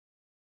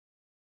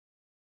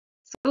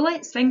So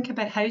let's think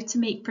about how to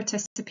make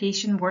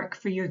participation work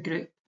for your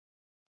group.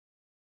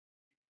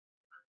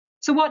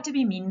 So what do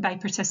we mean by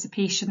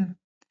participation?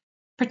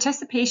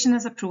 Participation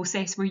is a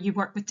process where you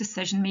work with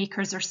decision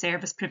makers or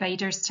service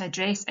providers to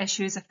address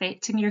issues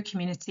affecting your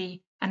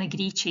community and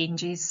agree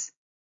changes.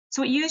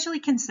 So it usually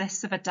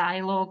consists of a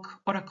dialogue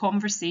or a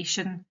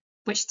conversation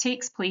which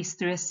takes place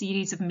through a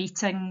series of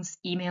meetings,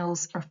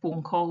 emails or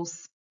phone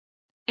calls.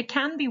 It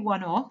can be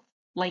one-off,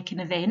 like an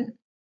event,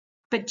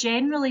 but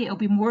generally it'll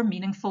be more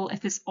meaningful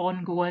if it's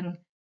ongoing,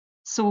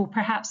 so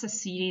perhaps a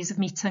series of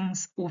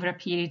meetings over a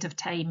period of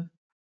time.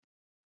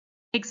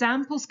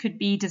 Examples could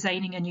be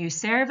designing a new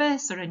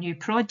service or a new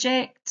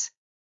project,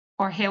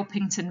 or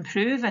helping to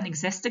improve an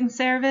existing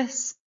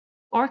service,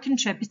 or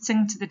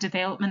contributing to the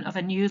development of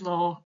a new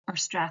law or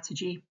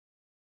strategy.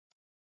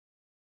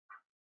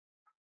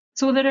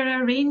 So there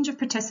are a range of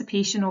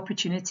participation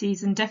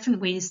opportunities and different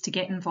ways to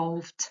get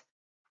involved.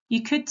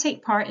 You could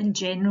take part in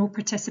general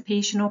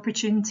participation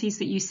opportunities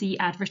that you see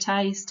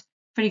advertised,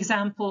 for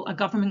example, a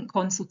government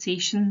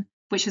consultation,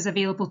 which is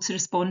available to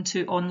respond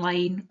to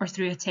online or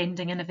through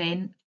attending an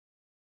event.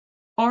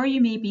 Or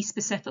you may be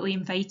specifically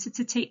invited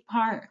to take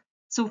part.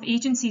 So if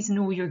agencies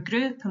know your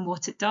group and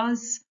what it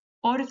does,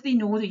 or if they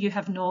know that you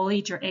have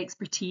knowledge or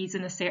expertise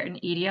in a certain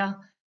area,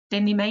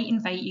 then they might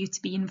invite you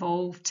to be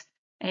involved.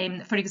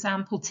 For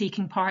example,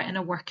 taking part in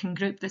a working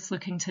group that's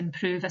looking to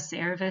improve a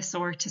service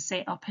or to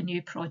set up a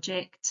new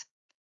project.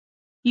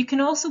 You can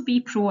also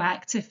be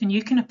proactive and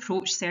you can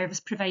approach service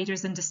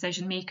providers and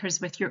decision makers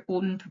with your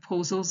own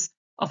proposals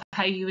of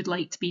how you would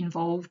like to be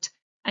involved.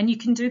 And you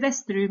can do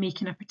this through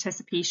making a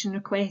participation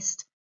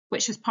request,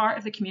 which is part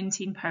of the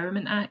Community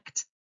Empowerment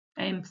Act.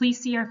 Please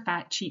see our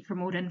fact sheet for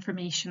more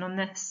information on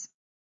this.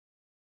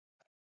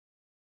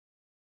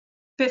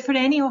 But for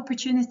any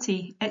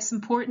opportunity, it's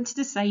important to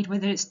decide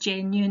whether it's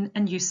genuine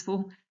and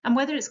useful and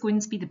whether it's going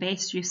to be the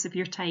best use of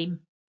your time.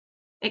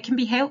 It can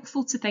be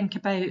helpful to think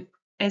about,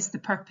 is the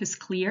purpose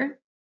clear?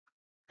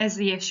 Is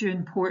the issue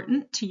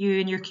important to you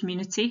and your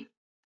community?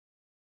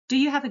 Do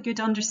you have a good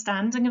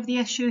understanding of the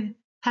issue,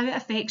 how it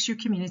affects your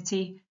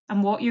community,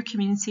 and what your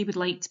community would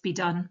like to be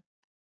done?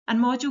 And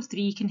Module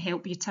 3 can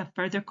help you to have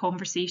further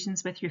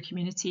conversations with your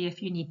community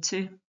if you need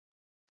to.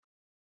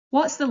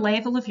 What's the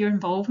level of your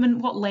involvement?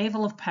 What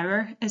level of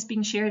power is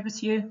being shared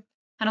with you?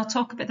 And I'll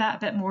talk about that a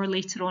bit more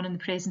later on in the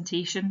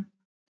presentation.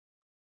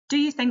 Do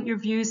you think your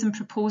views and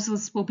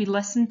proposals will be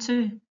listened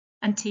to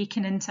and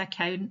taken into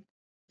account?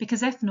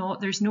 Because if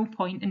not, there's no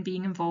point in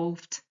being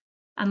involved.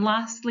 And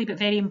lastly, but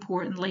very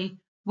importantly,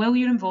 will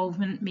your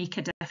involvement make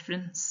a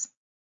difference?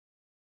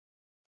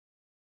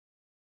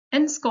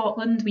 In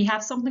Scotland, we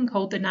have something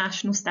called the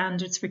National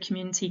Standards for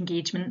Community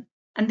Engagement,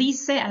 and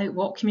these set out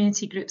what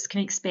community groups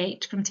can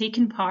expect from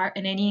taking part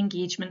in any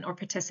engagement or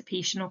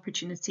participation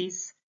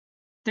opportunities.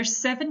 There's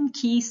 7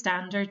 key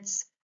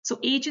standards, so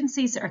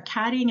agencies that are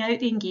carrying out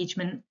the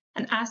engagement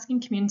and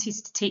asking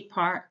communities to take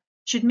part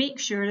should make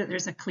sure that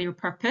there's a clear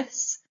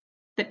purpose,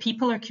 that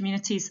people or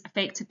communities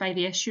affected by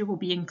the issue will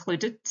be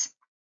included,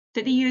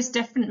 that they use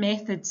different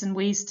methods and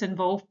ways to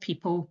involve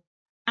people,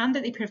 and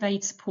that they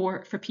provide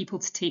support for people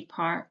to take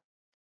part.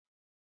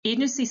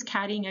 Agencies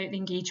carrying out the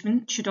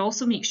engagement should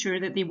also make sure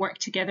that they work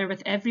together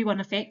with everyone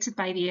affected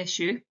by the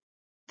issue,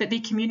 that they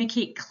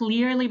communicate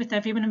clearly with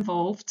everyone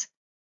involved,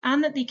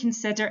 and that they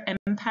consider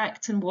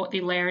impact and what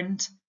they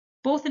learned,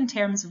 both in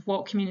terms of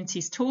what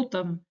communities told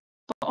them,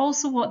 but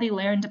also what they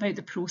learned about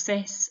the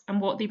process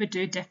and what they would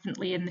do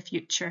differently in the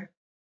future.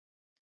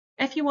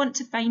 If you want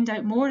to find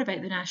out more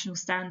about the national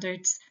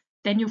standards,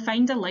 then you'll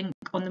find a link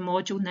on the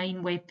Module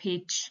 9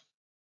 webpage.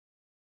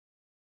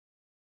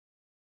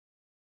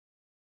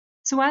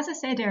 So as I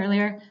said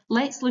earlier,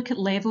 let's look at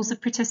levels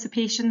of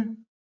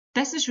participation.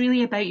 This is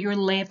really about your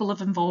level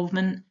of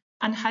involvement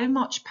and how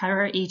much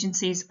power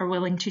agencies are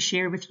willing to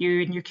share with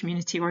you and your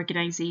community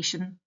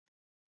organisation.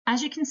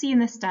 As you can see in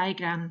this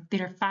diagram,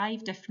 there are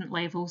 5 different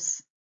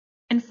levels.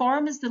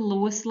 Inform is the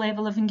lowest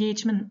level of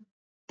engagement.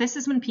 This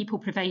is when people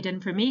provide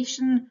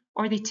information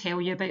or they tell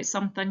you about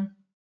something.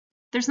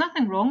 There's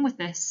nothing wrong with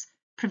this.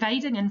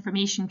 Providing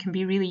information can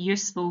be really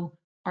useful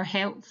or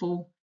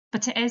helpful,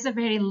 but it is a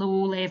very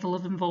low level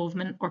of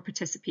involvement or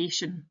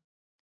participation.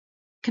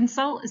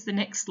 Consult is the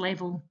next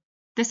level.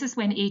 This is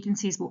when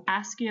agencies will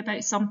ask you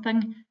about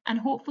something and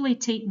hopefully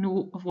take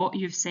note of what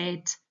you've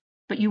said,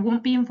 but you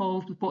won't be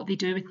involved with what they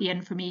do with the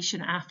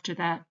information after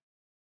that.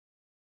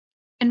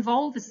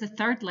 Involve is the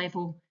 3rd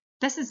level.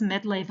 This is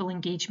mid-level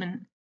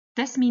engagement.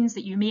 This means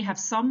that you may have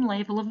some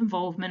level of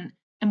involvement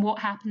in what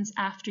happens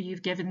after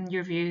you've given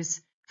your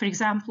views, for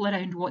example,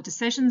 around what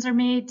decisions are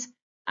made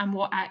and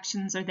what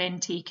actions are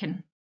then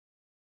taken.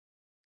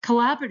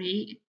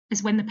 Collaborate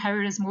is when the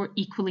power is more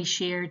equally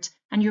shared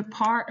and you're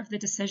part of the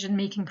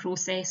decision-making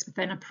process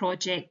within a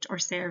project or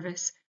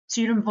service, so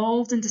you're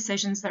involved in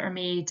decisions that are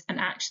made and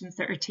actions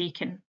that are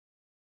taken.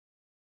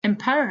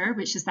 Empower,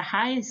 which is the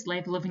highest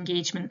level of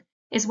engagement,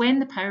 is when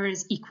the power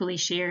is equally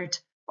shared,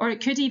 or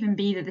it could even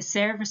be that the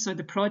service or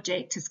the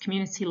project is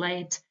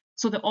community-led,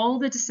 so that all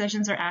the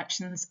decisions or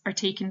actions are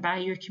taken by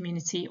your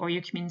community or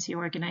your community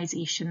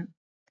organisation.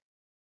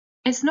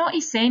 It's not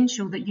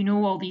essential that you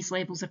know all these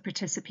levels of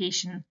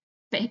participation,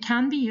 but it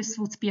can be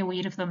useful to be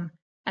aware of them,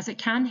 as it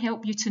can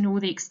help you to know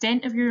the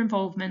extent of your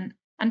involvement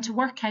and to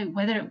work out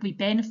whether it will be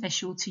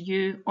beneficial to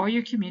you or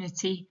your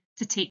community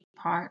to take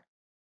part.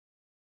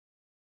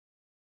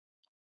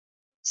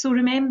 So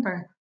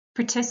remember,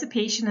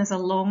 participation is a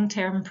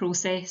long-term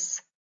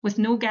process with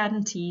no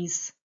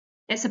guarantees.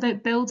 It's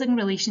about building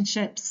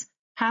relationships,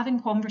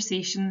 having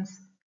conversations,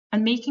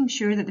 and making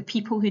sure that the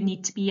people who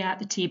need to be at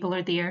the table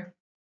are there.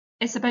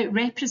 It's about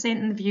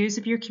representing the views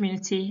of your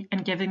community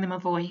and giving them a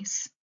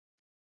voice.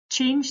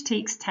 Change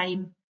takes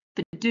time,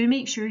 but do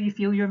make sure you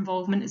feel your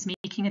involvement is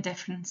making a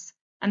difference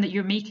and that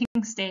you're making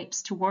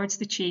steps towards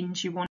the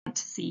change you want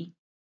to see.